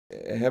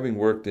Having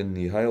worked in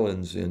the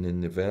highlands and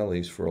in the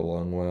valleys for a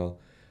long while,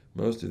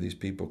 most of these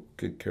people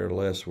could care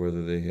less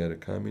whether they had a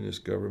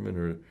communist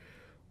government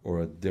or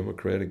a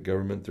democratic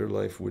government. Their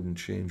life wouldn't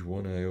change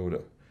one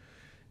iota.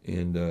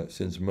 And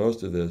since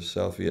most of the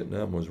South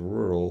Vietnam was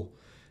rural,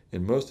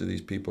 and most of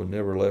these people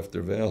never left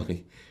their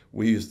valley,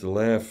 we used to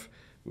laugh.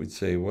 We'd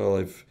say, well,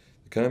 if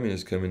the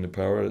communists come into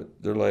power,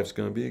 their life's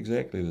going to be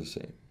exactly the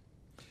same.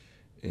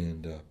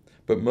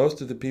 But most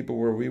of the people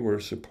where we were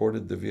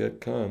supported the Viet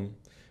Cong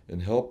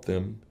and helped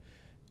them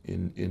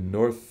in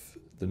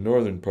the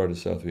northern part of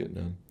South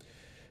Vietnam.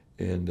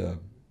 And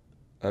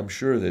I'm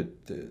sure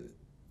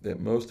that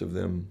most of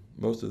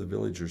the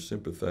villagers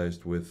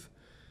sympathized with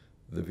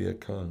the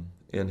Viet Cong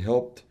and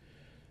helped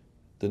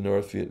the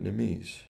North Vietnamese.